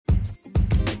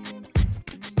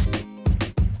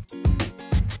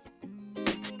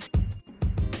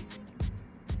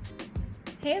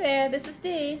Hey there, this is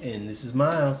Dee. And this is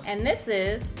Miles. And this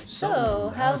is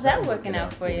So How's That Working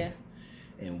Out for you?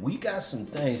 And we got some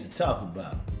things to talk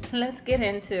about. Let's get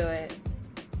into it.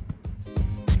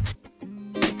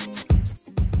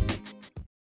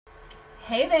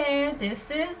 Hey there,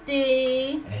 this is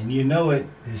Dee. And you know it,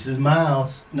 this is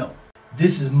Miles. No,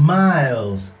 this is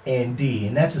Miles and Dee.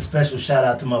 And that's a special shout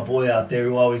out to my boy out there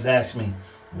who always asks me,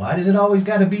 why does it always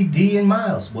got to be Dee and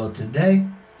Miles? Well, today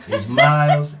is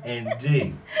Miles and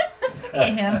Dee.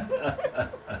 Yeah.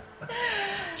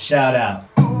 Shout out.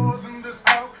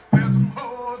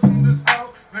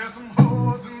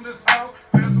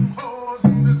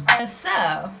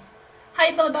 So, how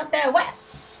you feel about that WAP?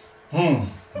 You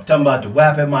talking about the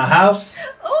WAP at my house?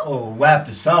 Ooh. Or WAP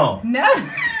the song? No.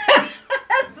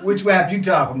 Which WAP you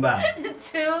talking about?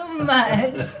 Too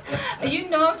much. You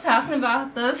know I'm talking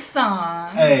about the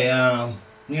song. Hey,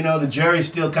 the jury's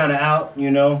still kind of out,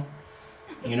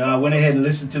 I went ahead and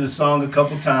listened to the song a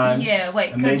couple times. Yeah,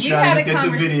 wait, because we had the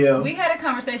video. We had a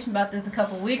conversation about this a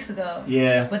couple weeks ago.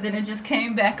 Yeah. But then it just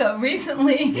came back up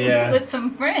recently with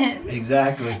some friends.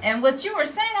 Exactly. And what you were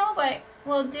saying, I was like,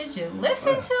 well, did you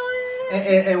listen to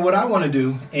it? And what I want to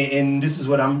do, and this is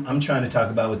what I'm trying to talk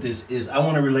about with this, is I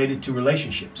want to relate it to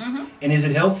relationships. Mm-hmm. And is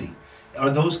it healthy? Are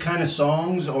those kind of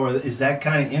songs, or is that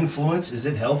kind of influence, is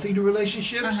it healthy to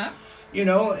relationships? Uh-huh.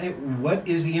 What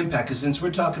is the impact? Because since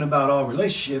we're talking about all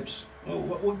relationships,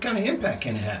 what kind of impact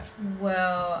can it have?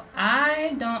 Well,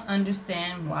 I don't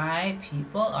understand why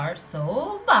people are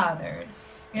so bothered.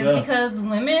 It's because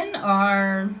women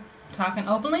are talking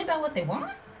openly about what they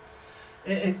want?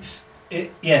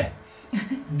 Yeah.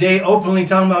 They openly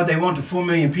talking about what they want to 4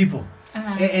 million people.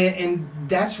 Uh-huh. And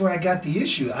that's where I got the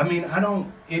issue. I mean,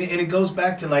 and it goes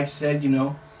back to, like I said,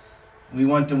 we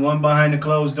want the one behind the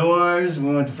closed doors.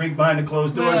 We want the freak behind the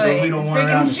closed doors, but we don't want it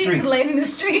out in the streets. Laid in the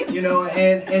streets.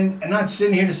 And I'm not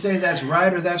sitting here to say that's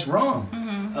right or that's wrong.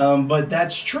 Mm-hmm. But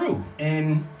that's true.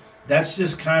 And that's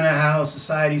just kind of how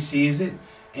society sees it.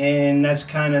 And that's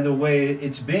kind of the way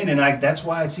it's been. And that's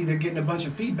why it's either getting a bunch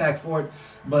of feedback for it.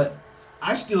 But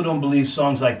I still don't believe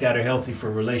songs like that are healthy for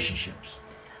relationships.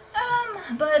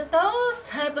 But those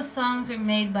type of songs are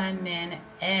made by men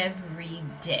every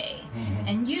day. Mm-hmm.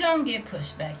 And you don't get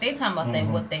pushback. They talking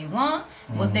about what they want,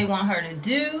 what they want her to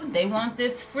do. They want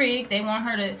this freak. They want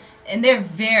her to, and they're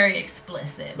very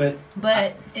explicit.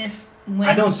 But it's when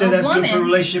I don't say that's good for a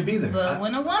relationship either. But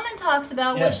when a woman talks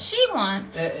about what she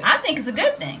wants, I think it's a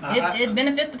good thing. It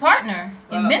benefits the partner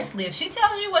immensely. If she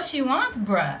tells you what she wants,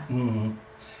 bruh. Mm-hmm.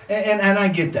 And I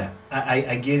get that.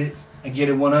 I get it. I get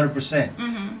it 100%.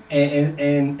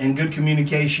 Mm-hmm. And good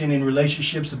communication in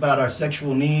relationships about our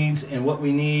sexual needs and what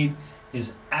we need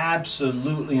is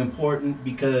absolutely important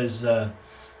because, a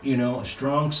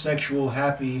strong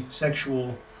happy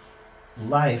sexual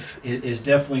life is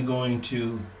definitely going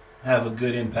to have a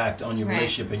good impact on your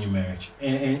relationship and your marriage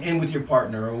and with your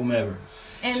partner or whomever.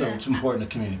 And so it's important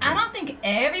to communicate. I don't think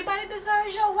everybody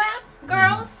deserves your WAP,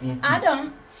 girls. Mm-hmm. I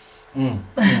don't.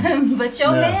 But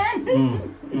your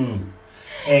man.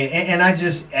 And I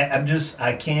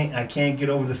can't get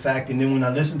over the fact. And then when I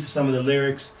listen to some of the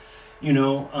lyrics,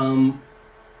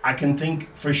 I can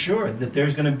think for sure that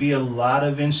there's going to be a lot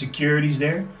of insecurities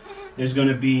there. There's going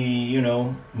to be,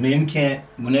 men can't,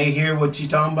 when they hear what you're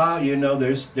talking about,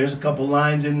 there's a couple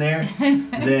lines in there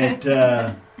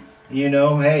that,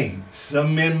 hey,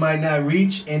 some men might not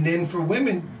reach. And then for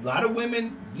women, a lot of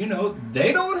women,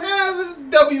 they don't have a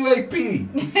WAP.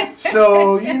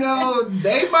 So,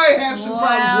 they might have some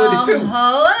problems with it too.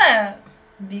 Hold up.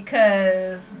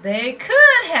 Because they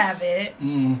could have it,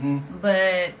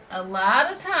 but a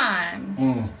lot of times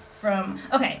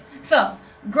so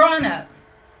growing up,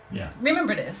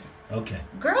 remember this. Okay.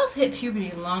 Girls hit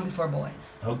puberty long before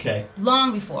boys. Okay.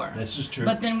 Long before. This is true.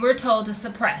 But then we're told to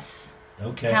suppress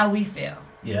how we feel.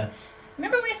 Yeah.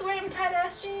 Remember we used to wear them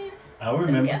tight-ass jeans? I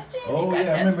remember. Jeans? Oh,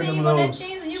 yeah, I remember them little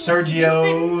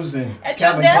Sergios and at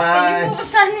Calvin your desk Kleins. And you move a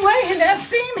certain way and that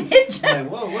seam hit you. Like,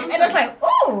 whoa, what and it's like,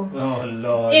 ooh. Oh,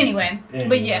 Lord. Anyway,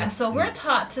 but so we're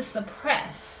taught to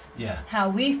suppress how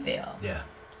we feel. Yeah.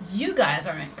 You guys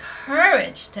are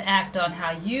encouraged to act on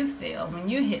how you feel when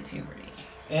you hit puberty.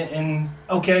 And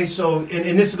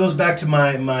this goes back to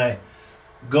my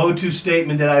go-to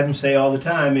statement that I say all the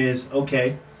time is,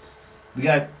 okay, we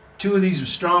got two of these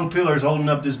strong pillars holding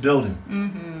up this building.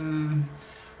 Mm-hmm.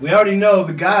 We already know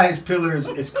the guy's pillars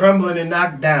is crumbling and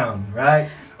knocked down,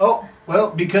 right? Oh, well,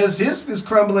 because his is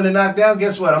crumbling and knocked down,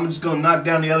 guess what? I'm just going to knock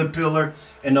down the other pillar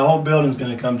and the whole building's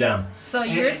going to come down. So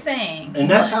you're saying... And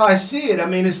that's how I see it. I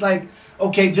mean, it's like,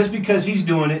 okay, just because he's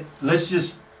doing it, let's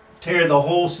just tear the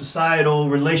whole societal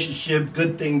relationship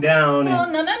good thing down, No,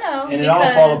 and no. it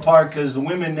all fall apart because the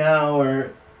women now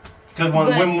are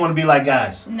women want to be like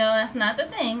guys. No, that's not the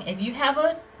thing. If you have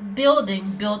a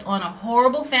building built on a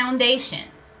horrible foundation,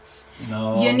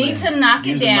 you need to knock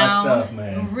it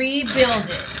down, rebuild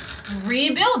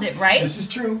it, right? This is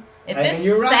true. If it's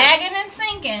sagging and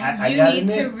sinking, you need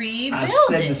to rebuild it. I've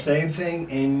said the same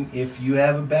thing, and if you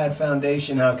have a bad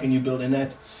foundation, how can you build? And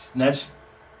that's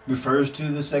refers to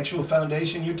the sexual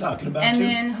foundation you're talking about. And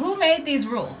then who made these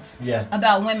rules? Yeah.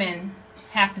 About women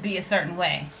have to be a certain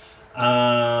way.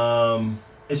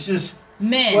 It's just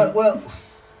men.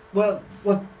 Well,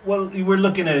 we're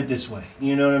looking at it this way.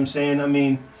 You know what I'm saying? I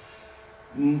mean,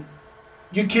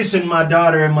 you're kissing my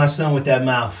daughter and my son with that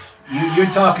mouth.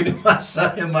 You're talking to my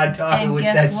son and my daughter with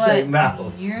that same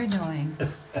mouth. You're doing.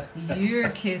 You're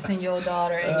kissing your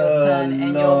daughter and your son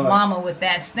and your mama with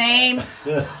that same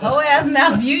whole ass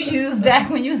mouth you used back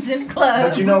when you was in the club.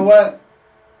 But you know what?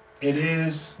 It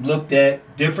is looked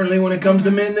at differently when it comes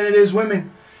to men than it is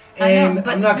women. And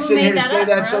I'm not sitting here to say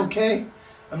that's okay.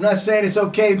 I'm not saying it's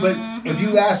okay, but if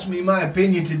you ask me my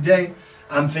opinion today,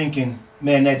 I'm thinking,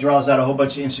 man, that draws out a whole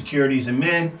bunch of insecurities in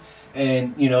men.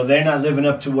 And, you know, they're not living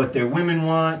up to what their women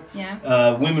want.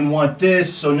 Yeah. Women want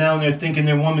this, so now they're thinking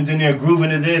their woman's in there grooving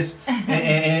to this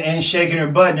and shaking her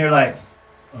butt, and they're like,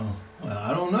 oh, well,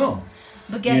 I don't know.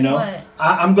 But guess what?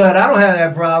 I'm glad I don't have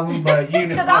that problem, but you know.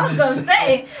 Because I was going to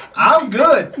say. I'm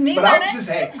good. But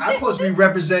I'm supposed to be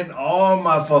representing all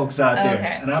my folks out there.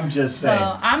 Okay. And I'm just saying.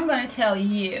 So I'm going to tell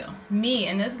you, me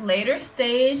in this later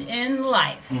stage in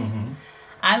life,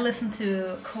 I listen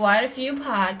to quite a few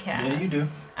podcasts. Yeah, you do.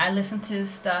 I listen to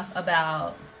stuff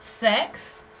about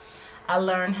sex. I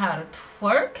learned how to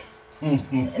twerk.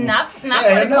 Not for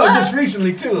the club. Just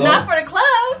recently too. Not for the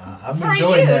club. I'm for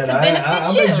enjoying you, that. to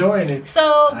benefit you. I'm enjoying it.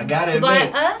 So I gotta by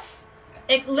admit. us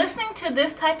listening to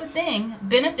this type of thing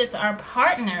benefits our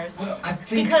partners. Well, I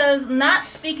think because not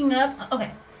speaking up.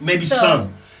 Okay. Maybe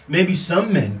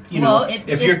some men, you know,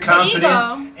 if you're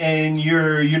confident and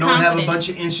you don't have a bunch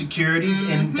of insecurities,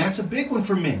 and that's a big one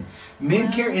for men.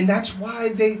 Men care, and that's why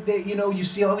they you know, you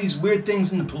see all these weird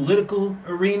things in the political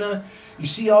arena. You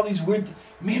see all these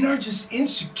men are just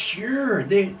insecure.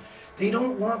 They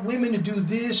don't want women to do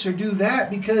this or do that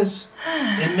because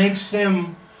it makes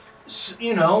them,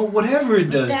 you know, whatever it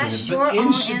does. That's your own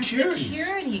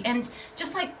insecurity, and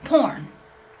just like porn.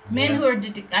 Men who are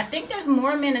addicted, I think there's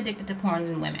more men addicted to porn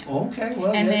than women. Okay,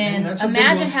 well, and then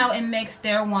imagine how it makes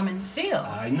their woman feel.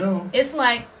 I know. It's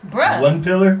like, bruh. One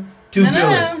pillar, two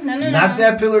pillars. No. Knock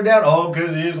that pillar down. Oh,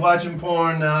 because he's watching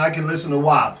porn. Now I can listen to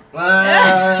WAP. He will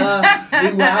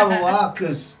have a WAP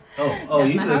because,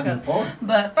 he listens to porn.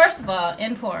 But first of all,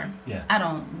 in porn, I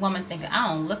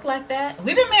don't look like that.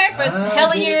 We've been married for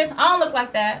hella years. I don't look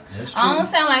like that. That's true. I don't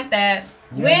sound like that.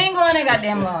 Yeah. We ain't going that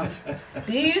goddamn long.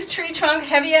 These tree trunk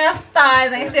heavy ass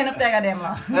thighs ain't standing up that goddamn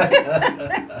long.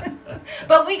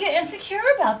 But we get insecure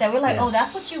about that. We're like, oh,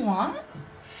 that's what you want?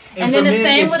 And then the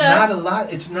same with us. It's not a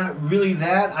lot. It's not really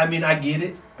that. I mean, I get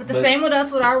it. But the same with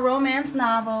us with our romance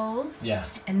novels. Yeah.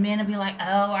 And men will be like,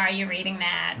 oh, are you reading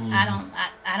that?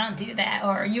 I don't do that.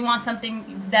 Or you want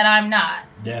something that I'm not.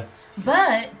 Yeah.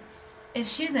 But if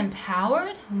she's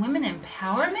empowered, women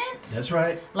empowerment. That's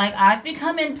right. Like I've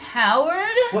become empowered.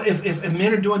 Well, if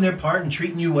men are doing their part and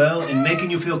treating you well and making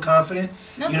you feel confident,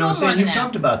 you know what I'm saying? You've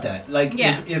talked about that. Like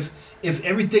if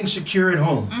everything's secure at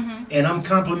home and I'm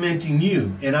complimenting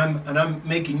you and I'm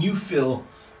making you feel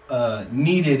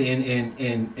needed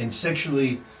and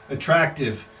sexually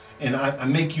attractive, and I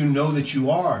make you know that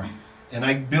you are, and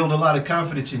I build a lot of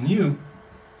confidence in you,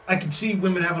 I could see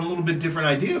women having a little bit different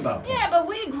idea about porn. Yeah, but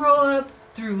we grow up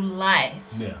through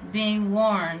life being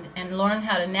warned and learn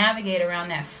how to navigate around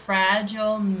that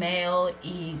fragile male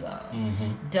ego.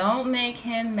 Don't make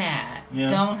him mad.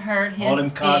 Don't hurt his feelings. All them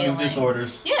cognitive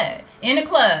disorders. Yeah, in the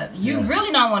club, you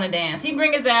really don't want to dance. He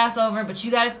bring his ass over, but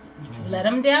you gotta let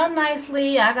him down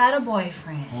nicely. I got a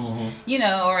boyfriend, you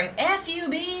know, or F you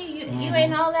B, you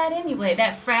ain't all that anyway.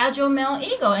 That fragile male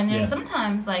ego, and then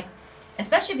sometimes like.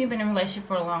 Especially if you've been in a relationship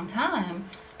for a long time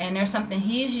and there's something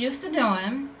he's used to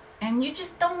doing and you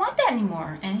just don't want that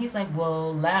anymore. And he's like,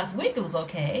 well, last week it was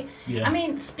okay. Yeah. I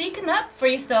mean, speaking up for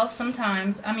yourself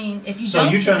sometimes, I mean, if you don't.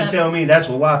 So you're trying to tell me that's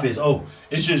what WAP is? Oh,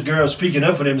 it's just girls speaking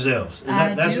up for themselves.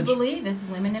 I do believe it's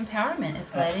women empowerment.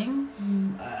 It's letting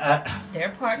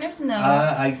their partners know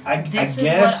this is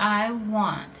what I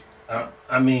want.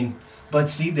 I mean,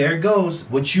 but see, there it goes.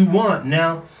 What you want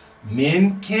now.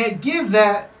 Men can't give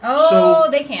that. Oh,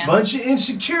 so they can. Bunch of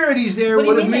insecurities there. What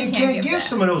do you if mean men they can't can't give give that?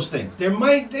 some of those things? They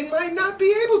might not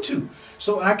be able to.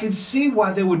 So I can see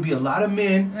why there would be a lot of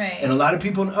men and a lot of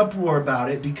people in uproar about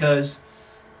it, because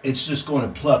it's just going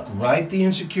to pluck right the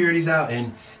insecurities out.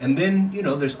 And then, you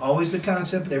know, there's always the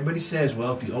concept that everybody says,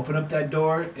 well, if you open up that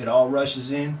door, it all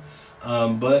rushes in.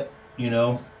 But, you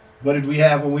know, what did we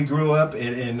have when we grew up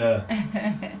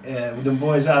with them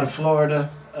boys out of Florida?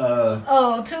 2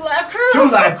 Live Crew. 2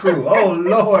 Live Crew. Oh,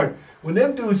 Lord. When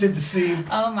them dudes hit the scene,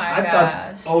 oh my I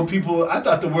gosh.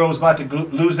 thought the world was about to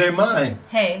lose their mind.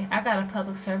 Hey, I got a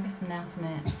public service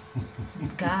announcement.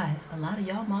 Guys, a lot of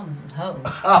y'all mamas was hoes. They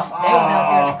was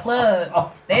out there in the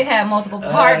club. They had multiple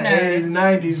partners.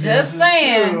 80s, 90s. Just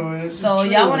saying. So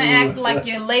y'all want to act like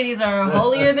your ladies are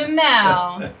holier than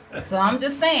thou. So I'm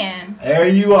just saying. There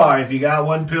you are. If you got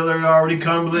one pillar already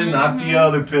crumbling, knock the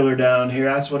other pillar down here.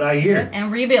 That's what I hear.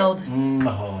 And rebuild.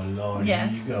 Oh, Lord.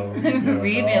 Yes. Here you go. Rebuild.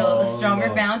 Rebuild a stronger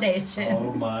foundation.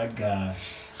 Oh, my gosh.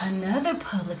 Another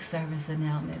public service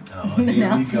announcement.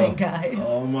 Here we go. Guys.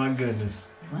 Oh, my goodness.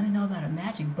 You want to know about a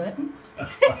magic button?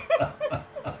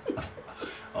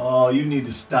 Oh, you need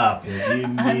to stop it. You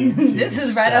need to This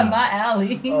is stop. right up my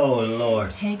alley. Oh,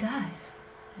 Lord. Hey, guys.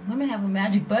 Women have a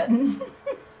magic button.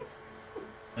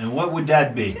 And what would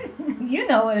that be? You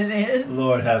know what it is.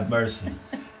 Lord have mercy.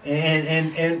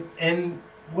 And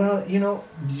well, you know,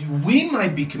 we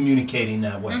might be communicating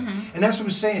that way. And that's what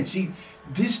I'm saying. See,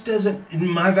 this doesn't, in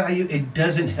my value, it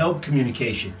doesn't help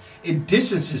communication. It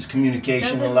distances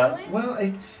communication Does it a lot. really?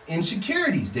 Well,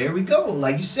 insecurities. There we go.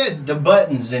 Like you said, the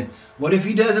buttons. And what if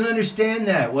he doesn't understand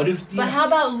that? What if? But how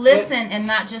about listen and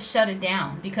not just shut it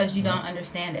down because you don't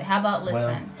understand it? How about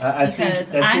listen? Well, I think because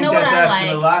that's asking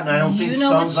a lot, and I don't think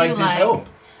songs like this help.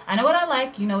 I know what I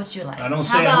like. You know what you like. I don't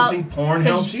think porn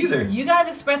helps either. You guys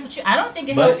express what you. I don't think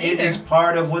it helps either. But it's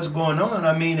part of what's going on.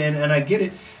 I mean, and I get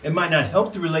it. It might not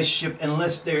help the relationship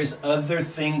unless there's other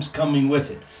things coming with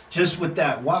it. Just with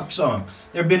that WAP song,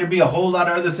 there better be a whole lot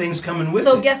of other things coming with it.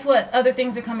 So guess what? Other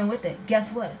things are coming with it.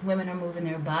 Guess what? Women are moving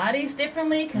their bodies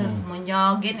differently because when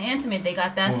y'all getting intimate, they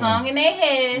got that song in their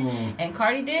head. And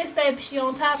Cardi did say she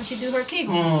on top and she do her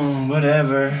kegel.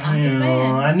 Whatever. I'm just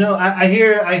saying. I know. I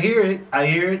hear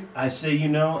it. I say, you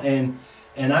know, and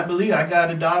I believe I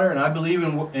got a daughter, and I believe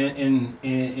in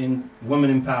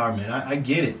women empowerment. I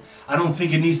get it. I don't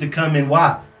think it needs to come in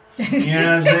WAP. You know what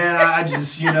I'm saying? I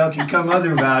just, you know, it can come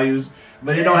other values,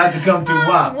 but it don't have to come through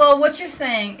WAP. Well, what you're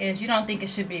saying is you don't think it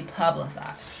should be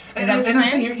publicized. And I'm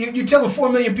saying you're telling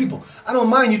 4 million people. I don't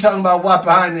mind you talking about WAP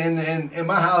behind in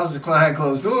my house behind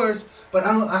closed doors, but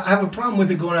I have a problem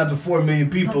with it going out to 4 million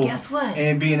people. But guess what?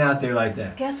 And being out there like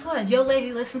that. Guess what? Your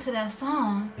lady listened to that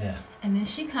song. Yeah. And then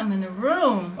she come in the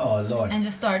room. Oh, Lord. And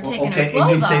just start taking her okay, clothes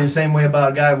and you off. say the same way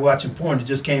about a guy watching porn that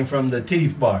just came from the titty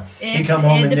bar. It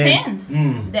depends.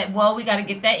 Well, we got to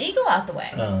get that ego out the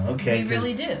way. Oh, okay. We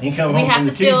really do. He come home from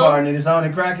the titty bar and it is on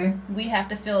and cracking? We have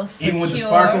to feel secure. Even with the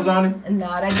sparkles on him? No,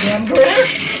 that damn glitter.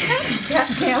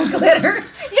 That damn glitter.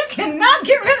 You cannot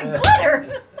get rid of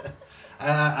glitter.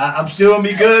 I'm still gonna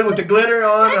be good with the glitter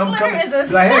on. That I'm glitter coming.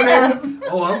 is a Like, hey, setup. man.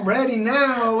 Oh, I'm ready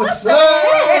now. What's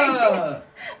up?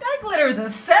 That glitter is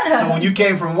a setup. So when you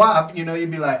came from WAP, you know, you'd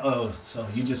be like, oh, so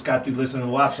you just got through listening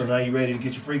to WAP, so now you ready to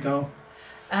get your freak on?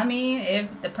 I mean, if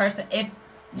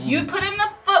you put in the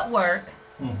footwork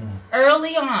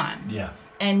early on, yeah,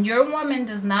 and your woman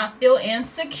does not feel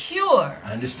insecure,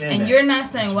 I understand and that. you're not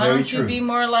saying, That's why very don't you true. be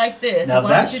more like this? Now why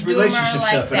that's don't you do more relationship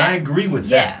like stuff, that? and I agree with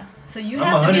yeah. that. So you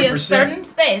I'm have to be a 100%. certain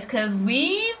space because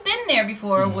we've been there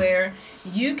before where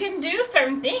you can do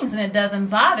certain things and it doesn't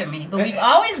bother me. But we've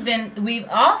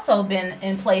also been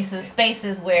in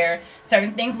spaces where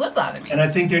certain things would bother me. And I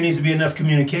think there needs to be enough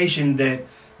communication that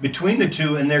between the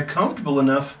two, and they're comfortable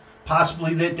enough,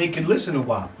 possibly, that they could listen to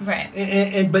WAP.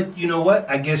 Right. But you know what?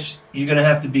 I guess you're gonna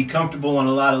have to be comfortable on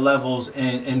a lot of levels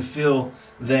and feel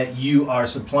that you are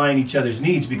supplying each other's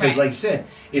needs. Because, like you said,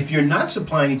 if you're not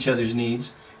supplying each other's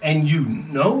needs, and you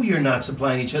know you're not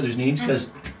supplying each other's needs,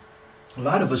 because a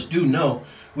lot of us do know,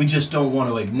 we just don't want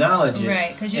to acknowledge it.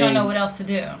 Right, because you don't know what else to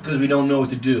do. Because we don't know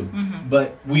what to do.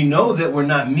 But we know that we're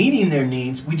not meeting their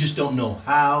needs. We just don't know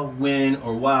how, when,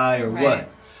 or why, or what.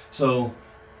 So,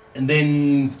 and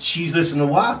then she's listening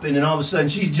to WAP, and then all of a sudden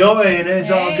she's joy, and it's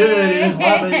all good, and it's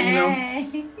WAP,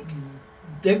 and, you know,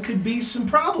 there could be some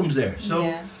problems there.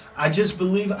 So I just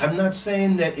believe, I'm not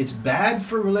saying that it's bad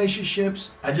for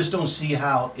relationships. I just don't see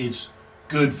how it's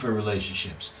good for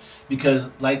relationships. Because,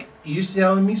 like, you're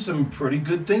telling me some pretty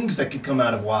good things that could come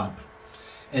out of WAP.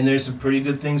 And there's some pretty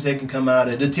good things that can come out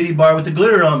of the titty bar with the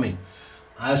glitter on me.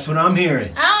 That's what I'm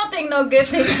hearing. I don't think no good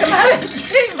things come out of the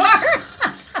titty bar.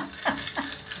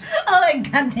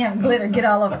 like goddamn glitter get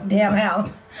all over the damn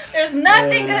house. There's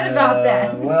nothing good about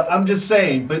that. Well, I'm just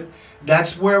saying, but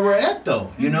that's where we're at,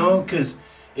 though. You know, because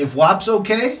if WAP's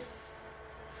okay,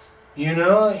 you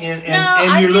know,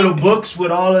 and your little books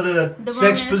with all of the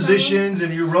sex positions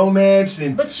and your romance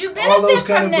and but you all benefit those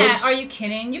kind from of that. books. Are you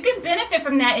kidding? You can benefit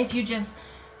from that if you just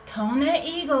tone that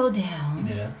ego down.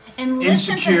 Yeah. And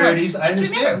listen Insecurities, to her. I Just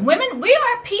understand. remember, women, we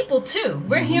are people too.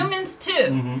 We're humans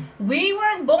too. We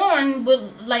weren't born with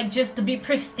like just to be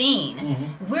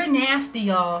pristine. We're nasty,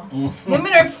 y'all.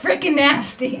 Women are freaking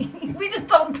nasty. We just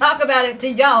don't talk about it to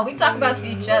y'all. We talk about it to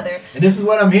each other. And this is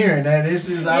what I'm hearing. And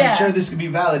I'm sure this can be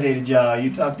validated, y'all.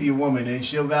 You talk to your woman and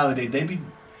she'll validate. They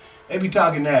be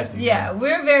talking nasty. Yeah, man.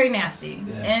 we're very nasty.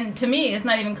 Yeah. And to me, it's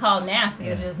not even called nasty.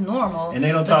 It's just normal. And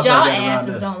they don't but talk y'all about that around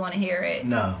asses us. don't want to hear it.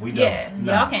 No, we don't. Yeah,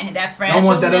 no. y'all can't. That fragile Don't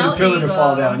want that male other pillar ego. to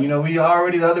fall down. You know, the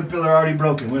other pillar already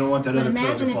broken. We don't want that But other pillar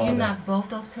imagine to if fall you down. knock both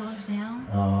those pillars down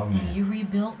Man. and you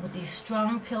rebuilt with these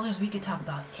strong pillars. We could talk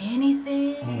about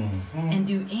anything and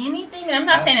do anything. And I'm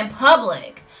not saying in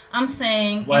public. I'm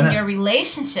saying Why in not? your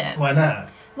relationship. Why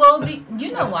not? Well,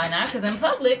 you know why not? Because in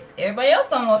public, everybody else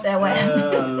don't want that way.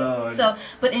 Oh, Lord. So,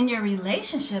 but in your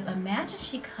relationship, imagine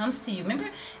she comes to you. Remember,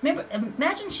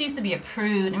 imagine she used to be a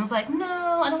prude and was like,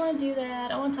 no, I don't want to do that. I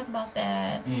don't want to talk about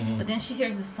that. But then she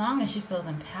hears a song and she feels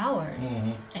empowered.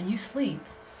 And you sleep.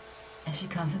 And she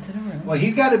comes into the room. Well,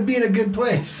 he's got to be in a good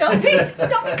place. Don't be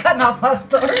cutting off my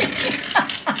story.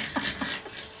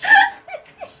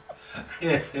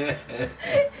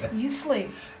 You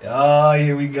sleep. Oh,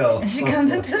 here we go. And she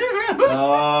comes into the room.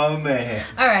 Oh, man.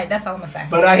 All right, that's all I'm going to say.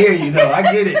 But I hear you, though. I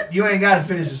get it. You ain't got to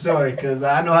finish the story because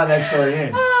I know how that story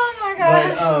ends. Oh, my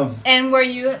gosh. But, and were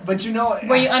you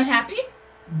unhappy?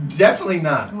 Definitely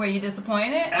not. Were you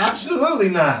disappointed? Absolutely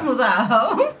not. Was I a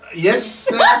hoe?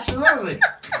 Yes, absolutely.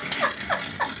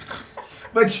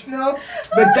 But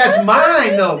that's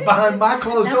mine though, behind my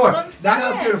closed That's door. what I'm Not saying.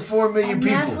 out there to 4 million And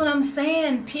people. that's what I'm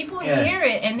saying. People hear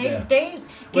it and they get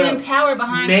Well, empowered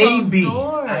behind maybe. closed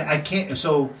doors. I can't.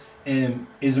 So,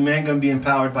 is a man going to be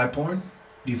empowered by porn?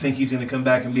 Do you think he's going to come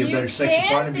back and be a better sexual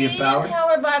partner, be empowered? You can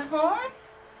be empowered by porn.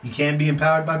 You can be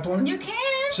empowered by porn? You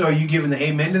can. So are you giving the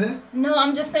amen to that? No,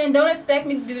 I'm just saying don't expect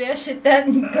me to do that shit that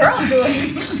girl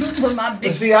doing with my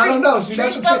big See, I don't know. See,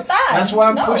 that's what I'm saying. That's why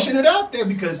I'm No. pushing it out there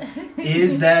because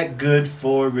is that good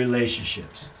for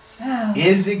relationships?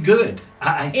 Is it good?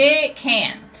 It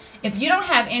can. If you don't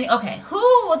have any, okay,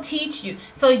 who will teach you?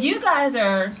 So you guys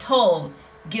are told,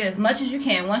 get as much as you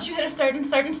can. Once you hit a certain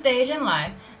stage in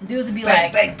life, dudes will be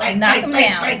knock them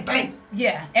down.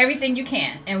 Yeah, everything you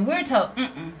can. And we're told,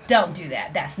 don't do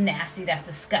that. That's nasty. That's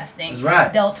disgusting. That's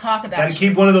right. They'll talk about Got to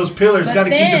keep one of those pillars. Got to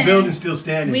keep the building still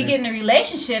standing. We get in a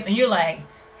relationship and you're like,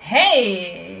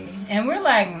 hey. And we're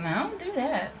like, no, don't do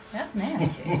that. That's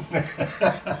nasty.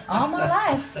 All my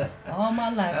life. I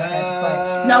had to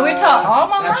fight. No, we're taught all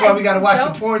my life. That's why we got to watch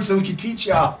the porn so we can teach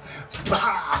y'all.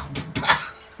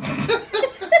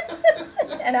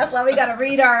 And that's why we got to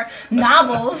read our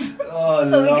novels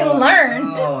so we can learn.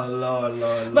 Oh,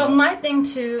 Lord. But my thing,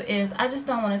 too, is I just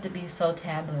don't want it to be so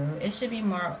taboo. It should be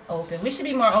more open. We should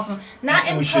be more open. Not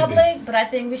in public, but I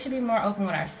think we should be more open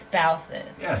with our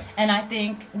spouses. Yeah. And I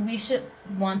think we should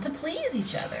want to please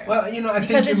each other. Well, I think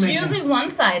because it's usually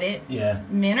one-sided. Yeah.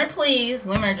 Men are pleased.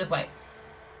 Women are just like,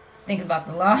 think about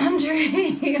the laundry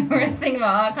or think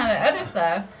about all kind of other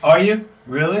stuff. Are you?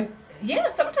 Really?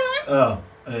 Yeah, sometimes. Oh,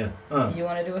 yeah. You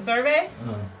want to do a survey?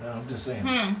 I'm just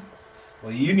saying.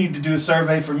 Well, you need to do a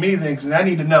survey for me then, because I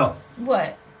need to know.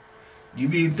 What? You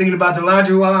be thinking about the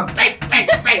laundry while I'm...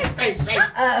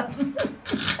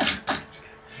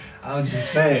 I was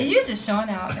just saying. You're just showing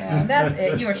out now. That's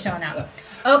it. You were showing out.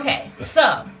 Okay,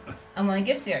 so I'm going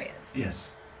to get serious.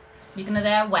 Yes. Speaking of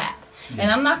that WAP. Yes.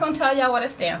 And I'm not going to tell y'all what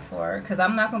it stands for, because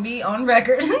I'm not going to be on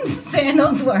record saying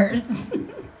those words.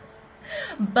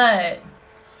 But...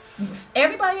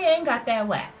 everybody ain't got that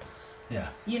WAP. Yeah.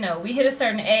 You know, we hit a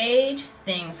certain age,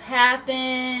 things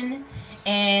happen,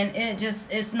 and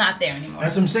it's not there anymore.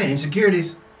 That's what I'm saying.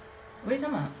 Insecurities. What are you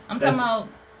talking about? I'm talking about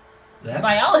that?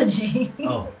 Biology.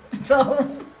 Oh.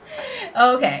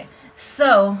 Okay.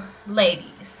 So,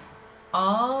 ladies,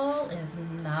 all is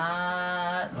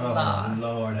not lost.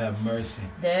 Oh, Lord have mercy.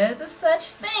 There's a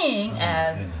such thing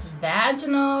as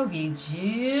vaginal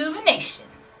rejuvenation.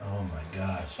 Oh my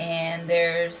gosh. And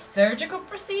there's surgical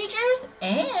procedures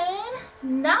and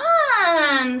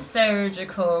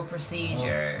non-surgical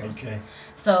procedures. Okay.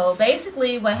 So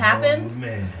basically what happens... Oh,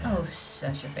 man. Oh,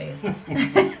 shut your face.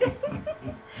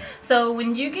 So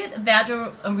when you get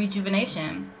vaginal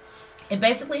rejuvenation, it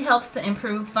basically helps to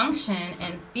improve function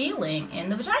and feeling in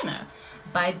the vagina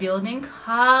by building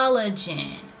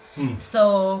collagen.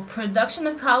 So production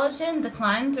of collagen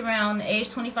declines around age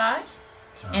 25,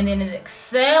 and then it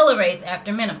accelerates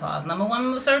after menopause. Number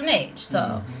one, of a certain age.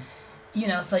 So,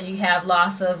 so you have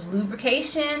loss of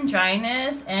lubrication,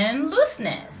 dryness, and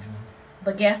looseness.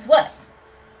 But guess what?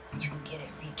 You can get it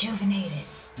rejuvenated.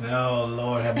 Oh,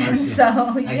 Lord have mercy. So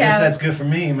I guess that's good for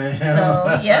me, man.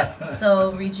 So, yep.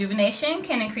 So rejuvenation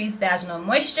can increase vaginal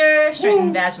moisture,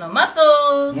 strengthen vaginal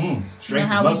muscles. You know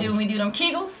how we do when we do them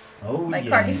Kegels? Oh, like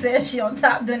Cardi said, she on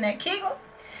top doing that Kegel.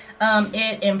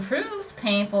 It improves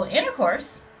painful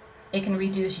intercourse. It can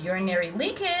reduce urinary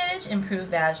leakage, improve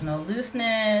vaginal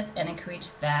looseness, and increase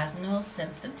vaginal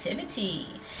sensitivity.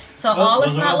 So all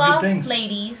is not lost,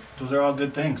 ladies. Those are all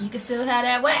good things. You can still have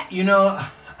that WAP. You know,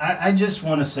 I just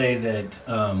want to say that,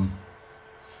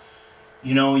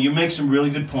 you make some really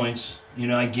good points.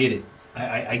 I get it.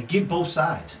 I get both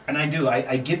sides. And I do.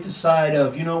 I get the side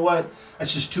of, you know what,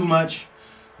 that's just too much.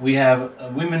 We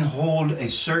have women hold a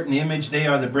certain image. They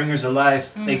are the bringers of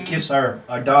life. They kiss our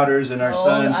daughters and our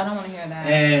sons. I don't want to hear that.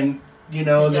 And,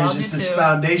 there's just this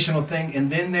foundational thing.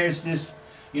 And then there's this,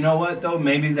 you know what, though?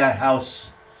 Maybe that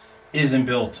house isn't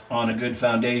built on a good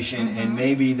foundation. And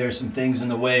maybe there's some things in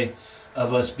the way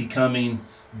of us becoming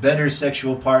better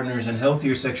sexual partners and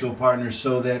healthier sexual partners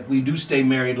so that we do stay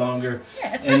married longer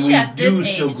and we do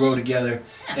still grow together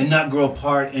and not grow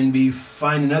apart and be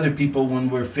finding other people when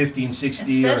we're 50 and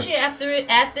 60. Especially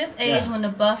at this age when the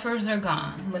buffers are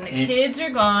gone, when the kids are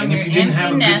gone, and if you didn't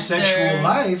have a good sexual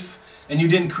life and you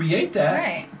didn't create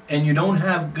that and you don't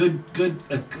have a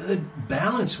good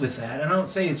balance with that, and I don't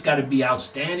say it's got to be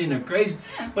outstanding or crazy,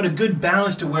 but a good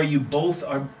balance to where you both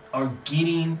are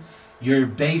getting your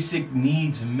basic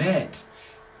needs met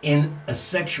in a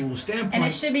sexual standpoint. And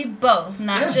it should be both,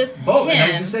 not just both. him. And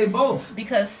I should say both.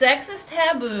 Because sex is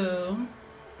taboo,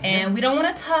 and we don't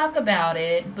want to talk about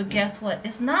it, but guess what?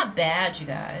 It's not bad, you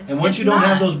guys. And once you don't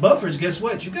have those buffers, guess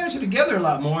what? You guys are together a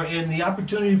lot more, and the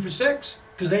opportunity for sex,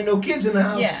 because there ain't no kids in the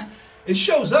house, it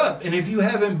shows up. And if you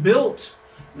haven't built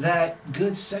that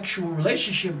good sexual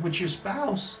relationship with your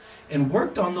spouse and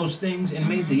worked on those things and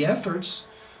made the efforts,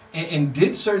 and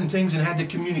did certain things and had the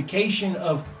communication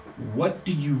of what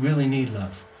do you really need,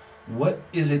 love? What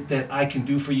is it that I can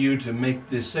do for you to make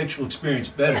this sexual experience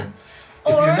better?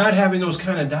 If you're not having those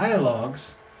kind of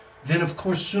dialogues, then of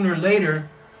course sooner or later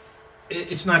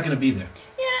it's not going to be there.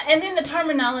 Yeah, and then the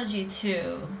terminology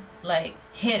too, like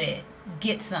hit it,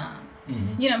 get some.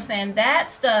 You know what I'm saying?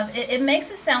 That stuff, it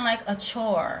makes it sound like a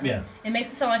chore. Yeah. It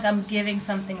makes it sound like I'm giving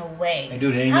something away. Hey,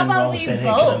 dude, there ain't nothing wrong with saying, hey,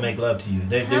 can I make love to you?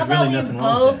 There's really nothing wrong with that.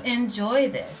 How about we both enjoy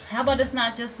this? How about it's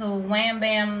not just a wham,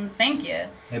 bam, thank you?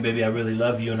 Hey, baby, I really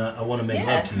love you and I want to make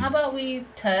love to you. How about we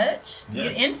touch,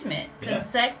 get intimate? Because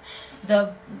sex,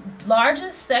 the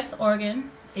largest sex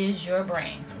organ is your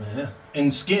brain. Yeah.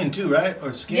 And skin too, right?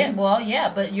 Or skin?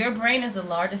 But your brain is the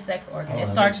largest sex organ. It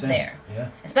starts there. Yeah.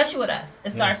 Especially with us.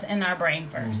 It starts in our brain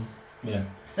first. Yeah.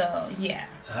 So, yeah.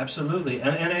 Absolutely.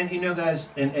 And guys,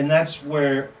 and that's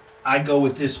where I go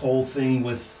with this whole thing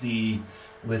with the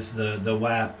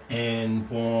WAP and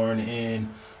porn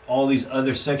and all these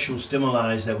other sexual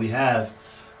stimuli that we have.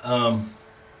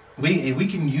 We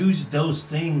can use those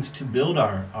things to build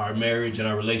our marriage and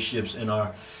our relationships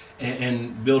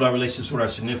and build our relationships with our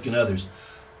significant others.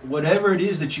 Whatever it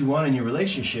is that you want in your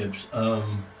relationships,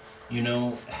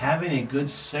 having a good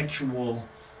sexual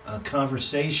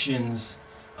conversations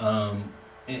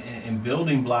and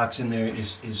building blocks in there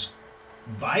is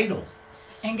vital.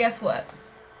 And guess what?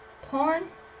 Porn,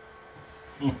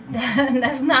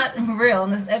 that's not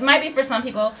real. It might be for some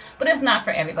people, but it's not for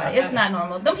everybody. It's not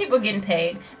normal. Them people are getting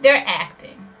paid. They're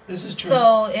acting. This is true.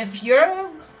 So if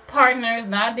your partner is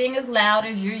not being as loud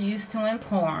as you're used to in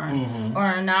porn,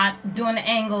 or not doing the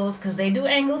angles, because they do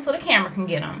angles so the camera can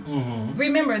get them.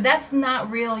 Remember, that's not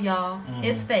real, y'all.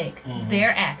 It's fake.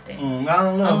 They're acting. I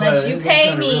don't know. Unless you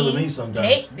pay me.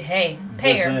 Hey,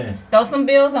 pay her. Throw some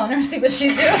bills on her. See what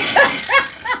she do.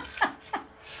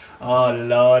 Oh,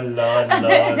 Lord.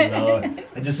 I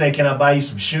just say, can I buy you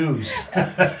some shoes?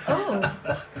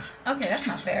 Oh. Okay, that's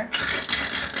not fair.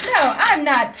 No, I'm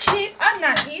not cheap. I'm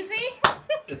not easy.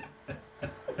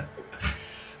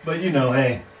 But,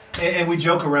 hey, and we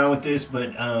joke around with this,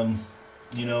 but,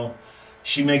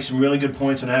 she makes some really good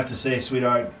points. And I have to say,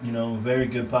 sweetheart, very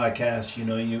good podcast.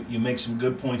 You make some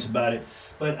good points about it.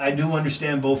 But I do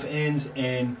understand both ends.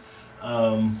 And,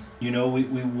 we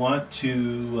want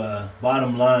to,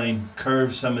 bottom line,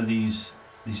 curve some of these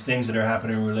things that are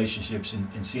happening in relationships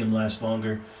and see them last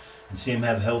longer and see them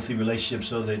have healthy relationships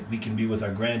so that we can be with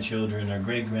our grandchildren, our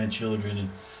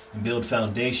great-grandchildren, and build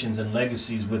foundations and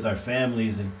legacies with our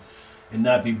families and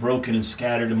not be broken and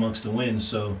scattered amongst the wind.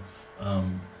 So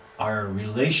our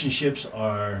relationships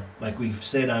are, like we've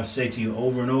said, I've said to you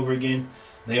over and over again,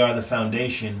 they are the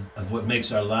foundation of what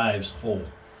makes our lives whole.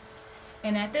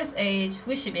 And at this age,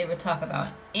 we should be able to talk about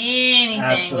anything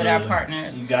Absolutely. with our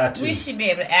partners. You got to. We should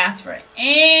be able to ask for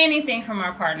anything from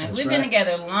our partners. That's We've right. been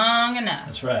together long enough.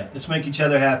 That's right. Let's make each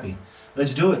other happy.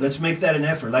 Let's do it. Let's make that an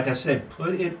effort. Like I said,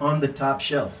 put it on the top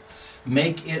shelf.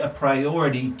 Make it a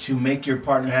priority to make your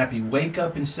partner happy. Wake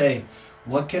up and say,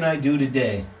 what can I do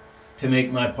today to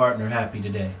make my partner happy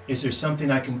today? Is there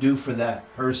something I can do for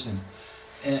that person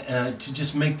to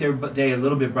just make their day a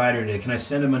little bit brighter today? Can I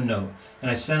send them a note? Can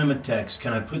I send them a text?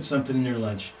 Can I put something in their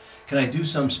lunch? Can I do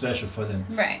something special for them?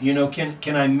 Right. You know,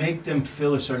 can I make them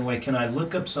feel a certain way? Can I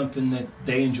look up something that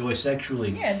they enjoy sexually?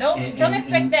 Yeah, don't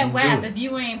expect that WAP if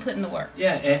you ain't putting the work.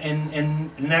 Yeah,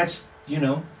 and that's, you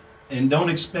know, and don't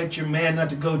expect your man not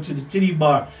to go to the titty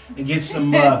bar and get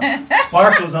some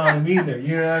sparkles on him either.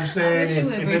 You know what I'm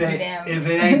saying? If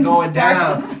it ain't going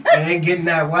down, it ain't getting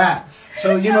that WAP.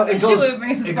 So, you know, it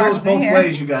goes both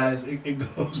ways, you guys.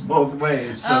 It goes both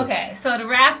ways. So. Okay, so to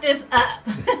wrap this up,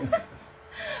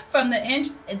 from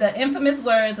the infamous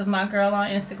words of my girl on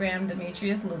Instagram,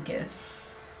 Demetrius Lucas,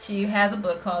 she has a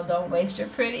book called Don't Waste Your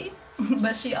Pretty,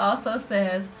 but she also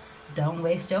says, don't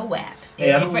waste your WAP.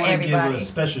 Hey, I don't want to give a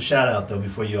special shout out, though,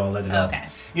 before you all let it out. Okay.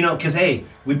 You know, because, hey,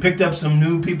 we picked up some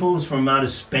new people from out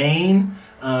of Spain.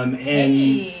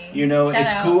 You know,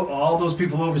 it's cool. All those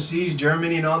people overseas,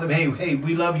 Germany and all them. Hey,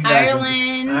 we love you guys.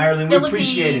 Ireland. We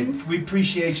appreciate it. We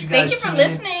appreciate you guys. Thank you for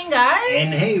listening, guys.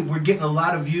 And hey, we're getting a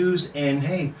lot of views, and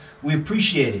hey, we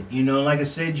appreciate it. You know, like I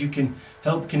said, you can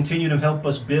continue to help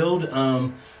us build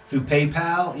through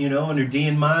PayPal, you know, under D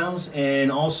and Miles, and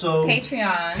also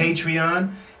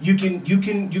Patreon. You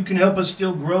can help us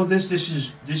still grow this. This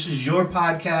is your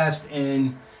podcast,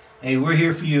 and hey, we're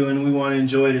here for you, and we want to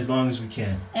enjoy it as long as we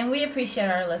can. And we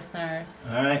appreciate our listeners.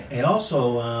 All right. And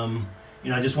also, you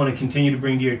know, I just want to continue to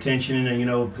bring to your attention, and, you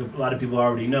know, a lot of people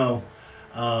already know,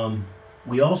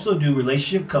 we also do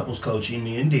relationship couples coaching,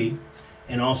 me and D,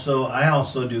 and I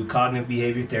also do cognitive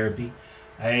behavior therapy.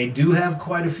 I do have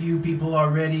quite a few people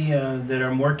already that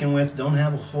I'm working with. Don't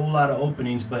have a whole lot of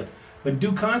openings, but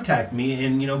do contact me,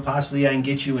 and, you know, possibly I can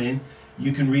get you in.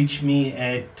 You can reach me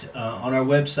at on our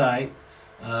website,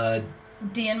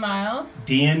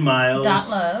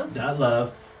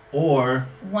 dnmiles.love or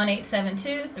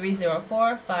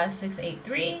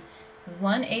 1-872-304-5683,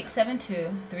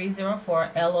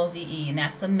 1-872-304-LOVE, and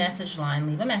that's the message line.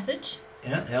 Leave a message.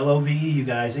 Yeah, LOVE, you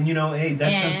guys. And, you know, hey,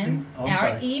 that's and something.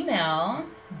 Our email,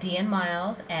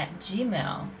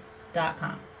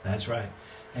 dnmiles@gmail.com. That's right.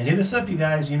 And hit us up, you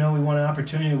guys. You know, we want an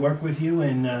opportunity to work with you.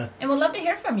 And we'd love to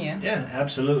hear from you. Yeah,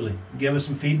 absolutely. Give us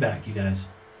some feedback, you guys.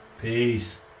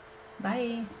 Peace.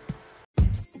 Bye.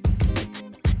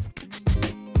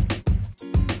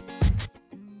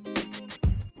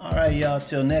 All right, y'all.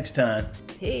 Till next time.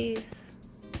 Peace.